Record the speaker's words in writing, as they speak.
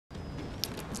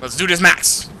Let's do this,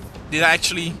 Max. Did I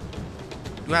actually...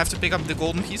 Do I have to pick up the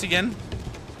golden piece again?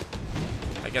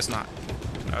 I guess not.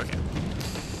 Okay.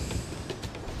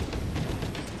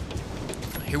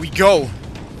 Here we go.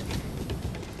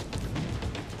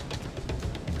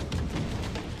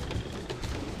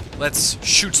 Let's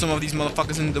shoot some of these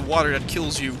motherfuckers into the water that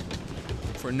kills you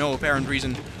for no apparent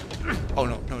reason. Oh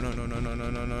no, no, no, no, no, no, no,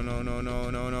 no, no, no, no, no,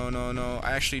 no, no, no, no.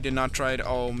 I actually did not try it.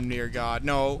 Oh, dear God,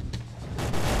 no.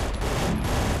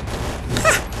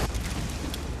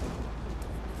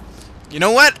 You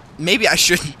know what? Maybe I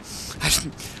should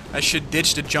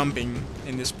ditch the jumping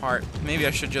in this part. Maybe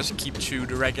I should just keep to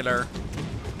the regular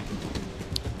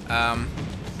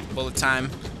bullet time.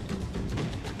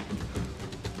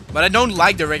 But I don't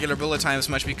like the regular bullet time as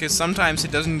much because sometimes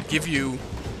it doesn't give you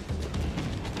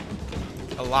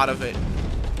a lot of it.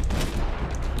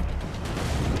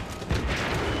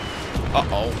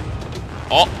 Uh-oh.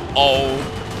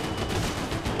 Uh-oh.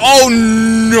 Oh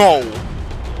no!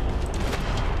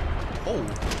 Oh.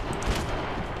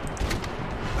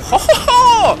 Ho ho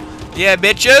ho! Yeah,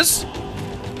 bitches!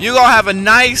 You gonna have a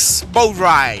nice boat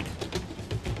ride.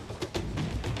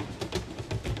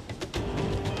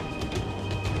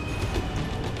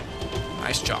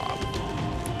 Nice job.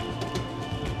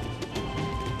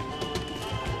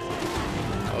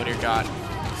 Oh dear God.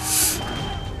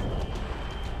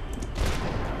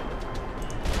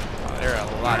 Oh, there are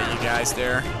a lot of you guys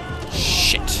there.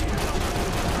 Shit.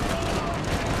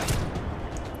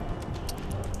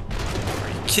 Are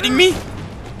you kidding me?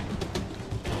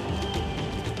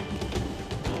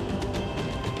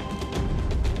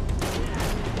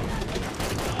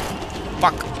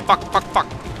 Fuck, fuck, fuck, fuck.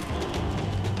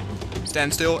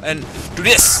 Stand still and do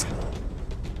this!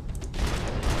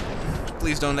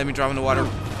 Please don't let me drop in the water.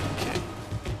 Okay.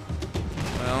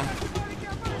 Well.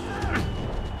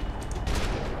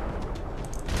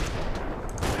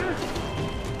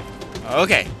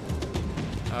 Okay.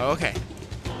 Okay.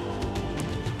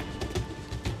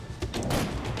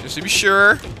 Just to be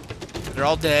sure, they're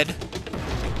all dead.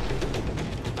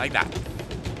 Like that.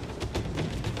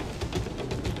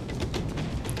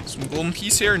 Some golden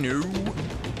piece here? No.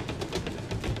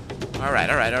 Alright,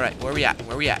 alright, alright. Where we at?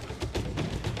 Where we at?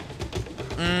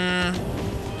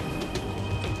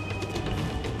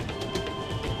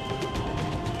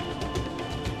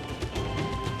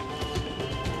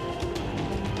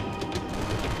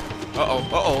 Uh-oh,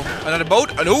 uh-oh. Another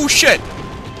boat? Oh, shit!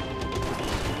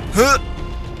 Huh!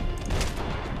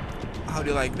 How do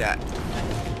you like that?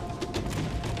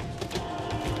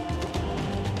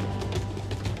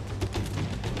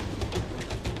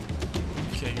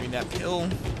 Okay, give me that pill.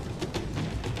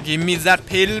 Give me that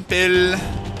pill.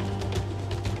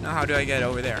 Now how do I get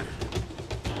over there?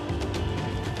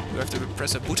 Do I have to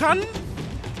press a button?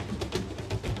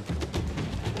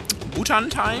 Button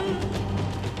time?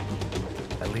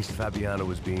 At least Fabiana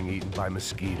was being eaten by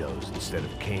mosquitoes instead of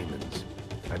caimans.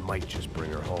 I might just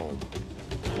bring her home.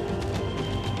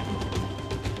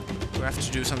 Do I have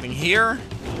to do something here?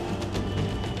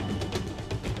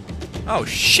 Oh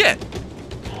shit!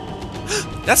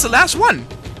 That's the last one!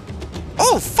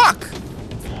 Oh, fuck!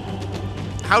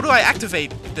 How do I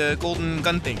activate the golden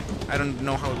gun thing? I don't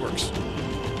know how it works.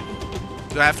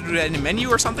 Do I have to do that in the menu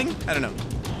or something? I don't know.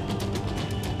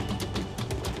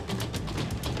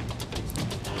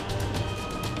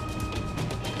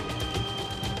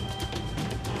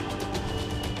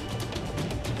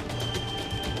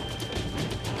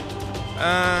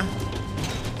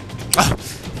 Oh,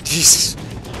 Jesus.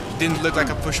 Didn't look like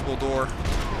a pushable door.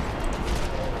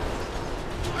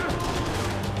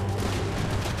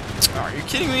 Are you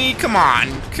kidding me? Come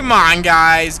on. Come on,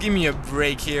 guys. Give me a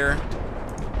break here.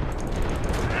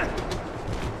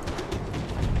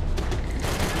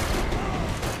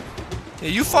 Yeah,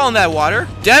 you fall in that water.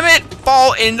 Damn it!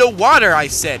 Fall in the water, I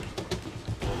said.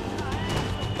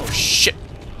 Oh, shit.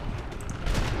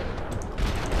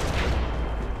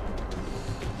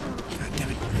 God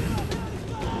damn it.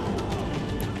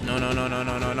 No, no, no, no,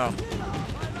 no, no, no.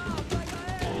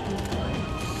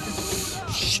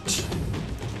 Shit.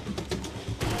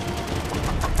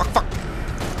 Fuck, fuck.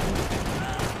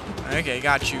 Okay,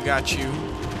 got you, got you.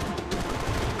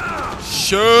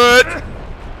 Shit!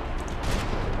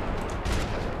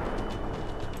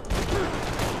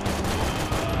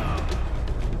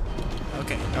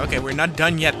 Okay, okay, we're not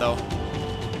done yet, though.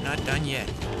 Not done yet.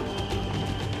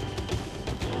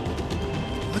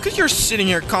 Look at you sitting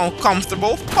here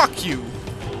comfortable. Fuck you.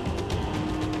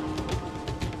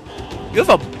 You have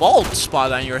a bald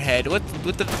spot on your head. What's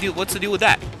the deal with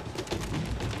that?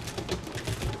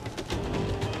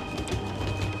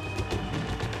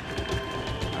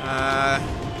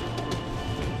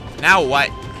 Now what?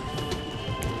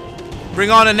 Bring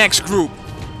on the next group.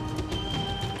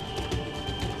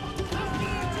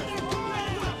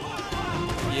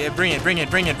 Yeah, bring it, bring it,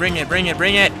 bring it, bring it, bring it,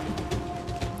 bring it.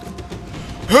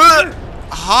 Huh!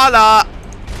 Holla!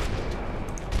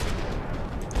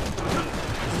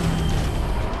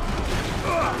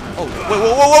 Oh, whoa,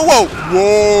 whoa, whoa, whoa,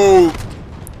 whoa! Whoa!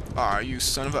 Ah, you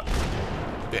son of a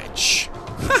bitch.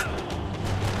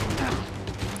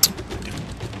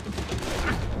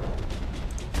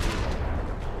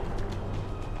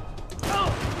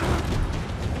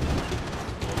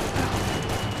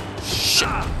 Shit.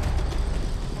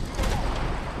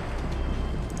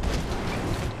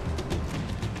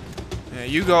 Yeah,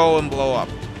 you go and blow up.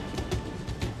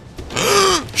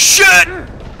 Shit!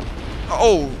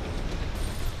 Oh.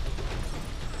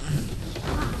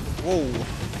 Whoa.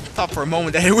 I thought for a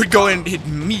moment that it would go and hit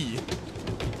me.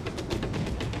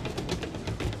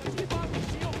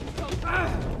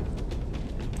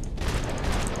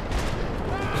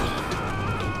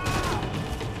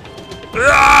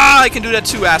 Ah, I can do that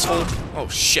too, asshole. Oh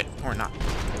shit, or not.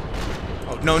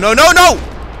 Oh no, no, no, no!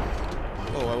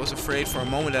 Oh, I was afraid for a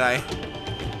moment that I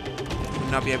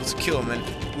would not be able to kill him and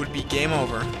it would be game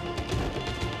over.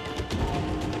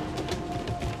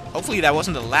 Hopefully that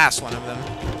wasn't the last one of them.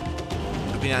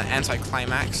 It would be an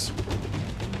anticlimax.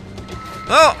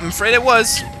 Oh, I'm afraid it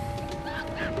was.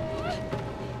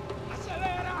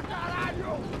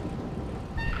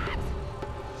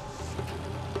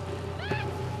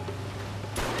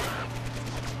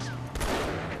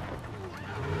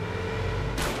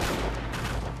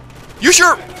 You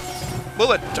sure?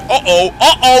 Bullet. Uh-oh.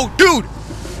 Uh-oh, dude.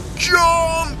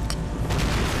 Jump.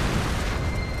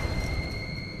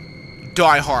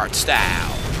 Die Hard style.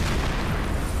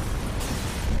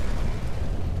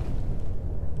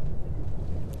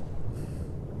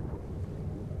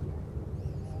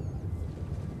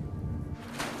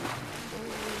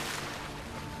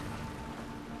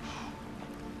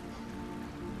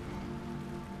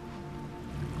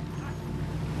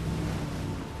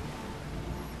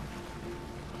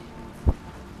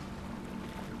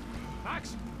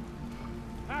 Max?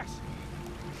 Max?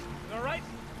 You all right?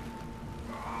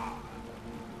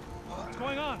 What's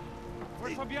going on?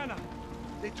 Where's Fabiana?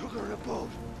 They took her in a boat.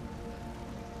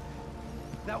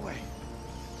 That way.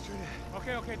 Straight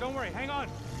ahead. Okay, don't worry. Hang on.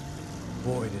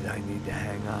 Boy, did I need to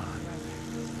hang on.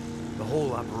 The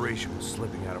whole operation was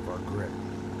slipping out of our grip.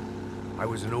 I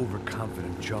was an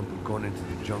overconfident junkie going into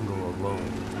the jungle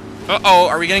alone. Uh-oh,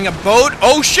 are we getting a boat?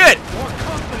 Oh, shit! More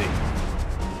company!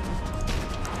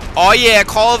 Oh, yeah,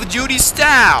 Call of Duty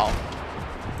style.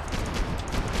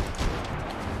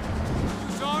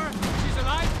 You saw her? She's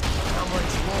alive? How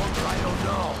much longer, I don't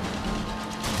know.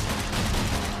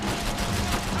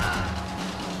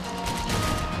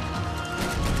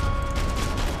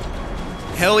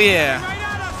 Hell yeah. Right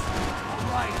at us!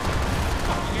 All right.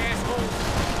 Fucking assholes.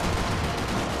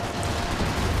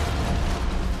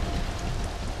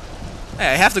 Hey,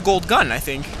 I have the gold gun, I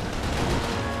think.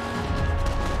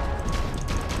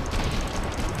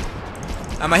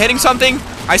 Am I hitting something?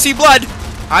 I see blood!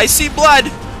 I see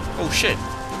blood! Oh shit.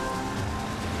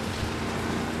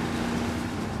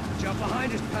 Jump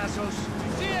behind us, Passos.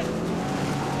 See it?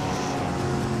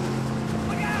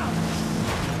 Look out!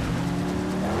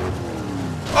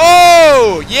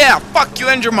 Oh! Yeah! Fuck you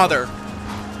and your mother!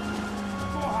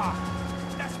 Porra!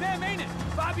 That's them, ain't it?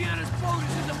 Fabiana's boat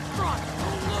is in the front.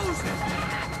 We'll lose it.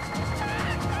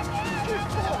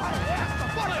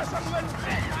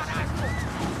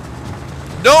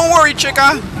 Don't worry,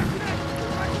 chica!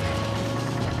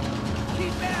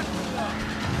 Keep after them.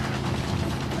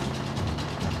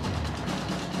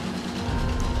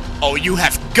 Oh, you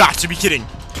have got to be kidding!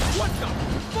 What the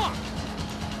fuck?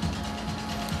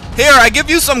 Here, I give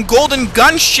you some golden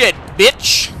gun shit,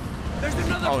 bitch! There's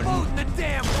another boat in the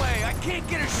damn way. I can't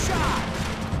get a shot.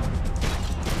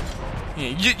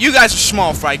 Yeah, you guys are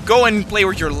small fry. Go and play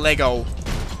with your Lego.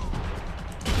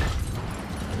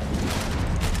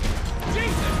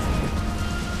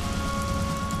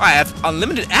 I have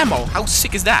unlimited ammo. How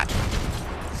sick is that?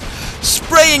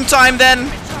 Spraying time then!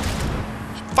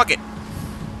 Fuck it.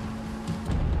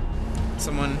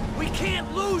 Someone... We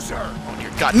can't lose her. Oh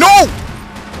dear god. No!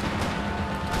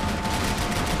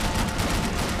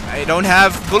 I don't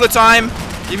have bullet time.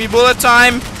 Give me bullet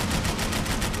time.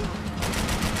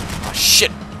 Oh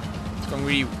shit. It's going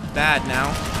really bad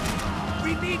now.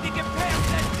 We need to get past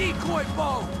that decoy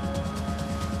boat.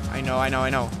 I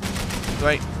know.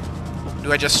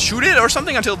 Do I just shoot it or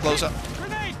something until it blows up?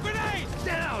 Grenade! Grenade!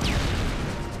 Down!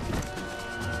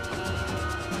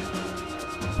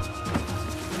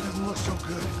 Doesn't look so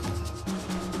good.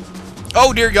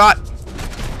 Oh dear god.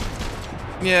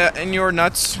 Yeah, and you're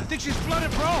nuts. I think she's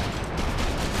flooded, bro.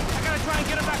 I gotta try and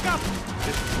get her back up.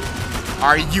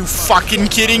 Are you fucking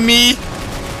kidding me?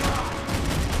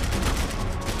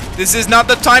 This is not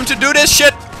the time to do this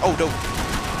shit. Oh, no.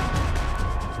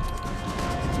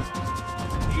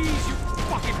 Ease, you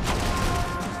fucking...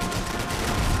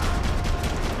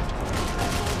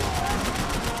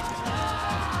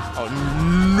 Oh,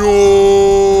 no.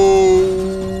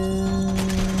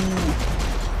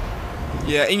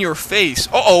 Yeah, in your face.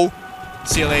 Uh-oh.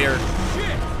 See you later.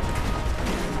 Shit!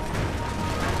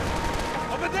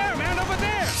 Over there, man, over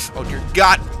there! Oh, dear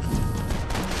God.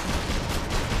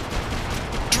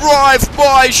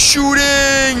 Drive-by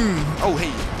shooting! Oh,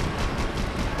 hey.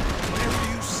 Whatever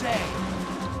you say.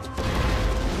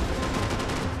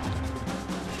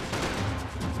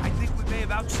 I think we may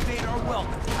have outstayed our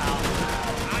welcome, pal.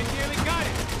 I nearly got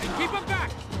it. And keep him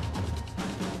back!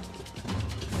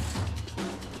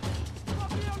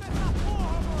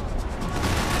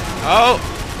 Oh,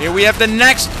 here we have the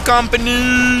next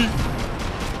company.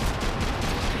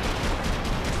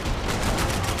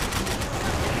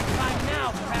 Time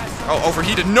now, pass. Oh,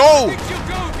 overheated. No! Think you'll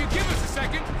go if you give us a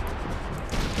second.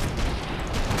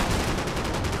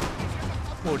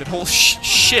 Whoa, that whole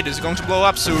shit is going to blow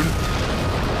up soon.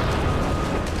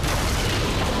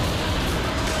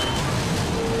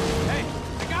 Hey,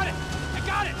 I got it! I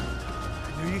got it!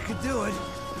 I knew you could do it.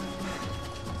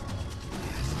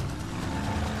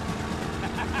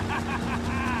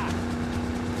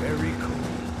 Very cool.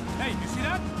 Hey, you see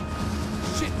that?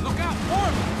 Shit, look out! More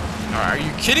of them! Are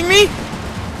you kidding me?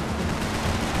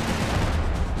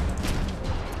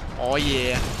 Oh,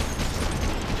 yeah.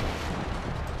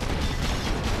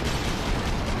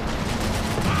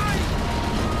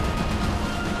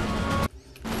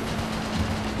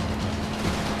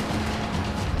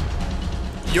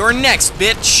 You're next,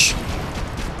 bitch.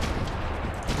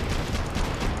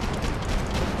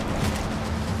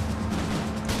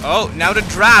 Oh, now the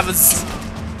drivers.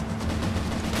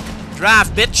 Drive,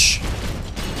 bitch.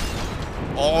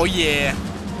 Oh, yeah.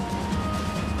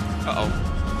 Uh-oh.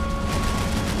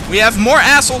 We have more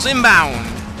assholes inbound.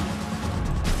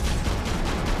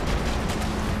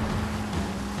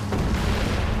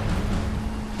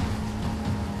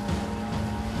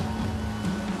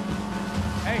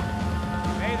 Hey,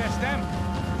 hey, that's them.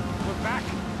 We're back.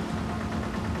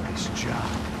 Nice job.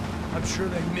 I'm sure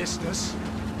they missed us.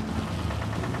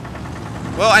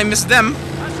 Well, I missed them.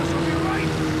 That's just on your right.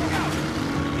 Look out!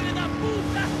 Get in that booth!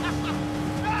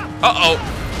 Uh-oh.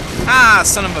 Ah,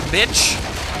 son of a bitch.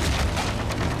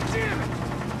 Damn it!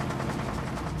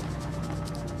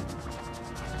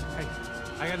 Hey,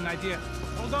 I got an idea.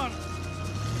 Hold on.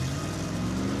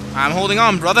 I'm holding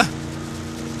on, brother.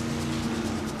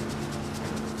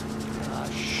 Ah,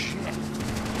 shit.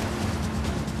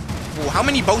 Whoa, how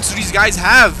many boats do these guys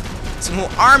have? It's a whole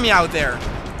army out there.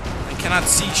 I cannot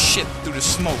see shit through the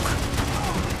smoke.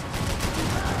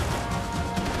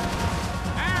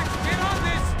 Max, get on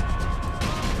this!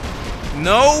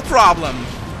 No problem.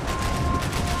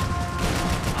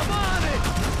 I'm on it!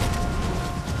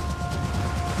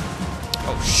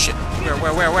 Oh, shit.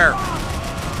 Where?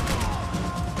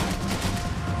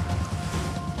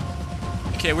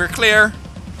 Okay, we're clear.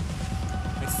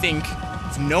 I think. I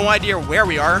have no idea where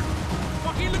we are.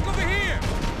 Fucking look over here!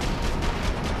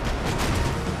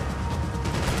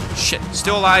 Shit,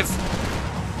 still alive.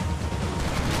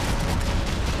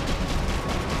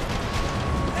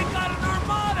 They got an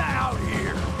armada out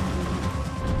here!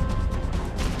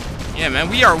 Yeah, man,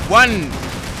 we are one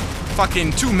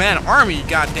fucking two-man army,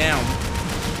 goddamn.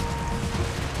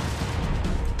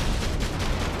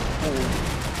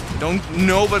 Oh, don't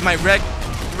know, but my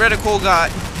reticle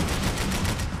got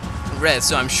red,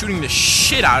 so I'm shooting the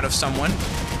shit out of someone.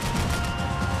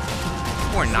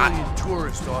 Or not. Civilian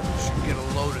tourist office should get a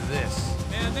load of this.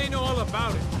 Man, they know all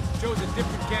about it. Shows a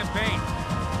different campaign.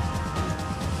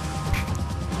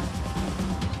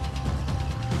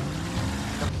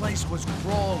 The place was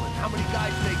crawling. How many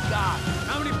guys they got?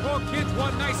 How many poor kids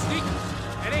want nice sneakers?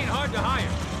 It ain't hard to hire.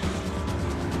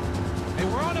 Hey,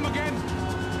 we're on them again.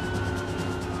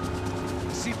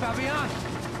 See Fabian?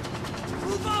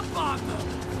 Move up on them.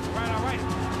 All right.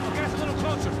 I'll get us a little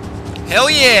closer. Hell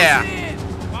yeah! In.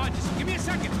 Come on, just give me a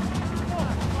second.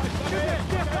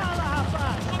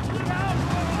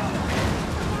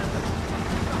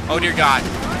 Oh dear God.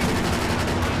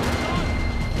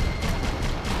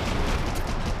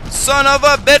 Son of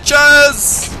a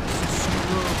bitches! This is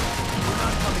screwed. We're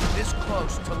not coming this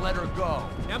close to let her go.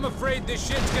 I'm afraid this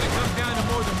shit's gonna come down to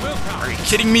more than willpower. Are you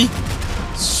kidding me?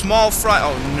 Small fry.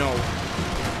 Oh no.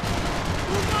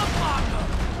 Move up on them.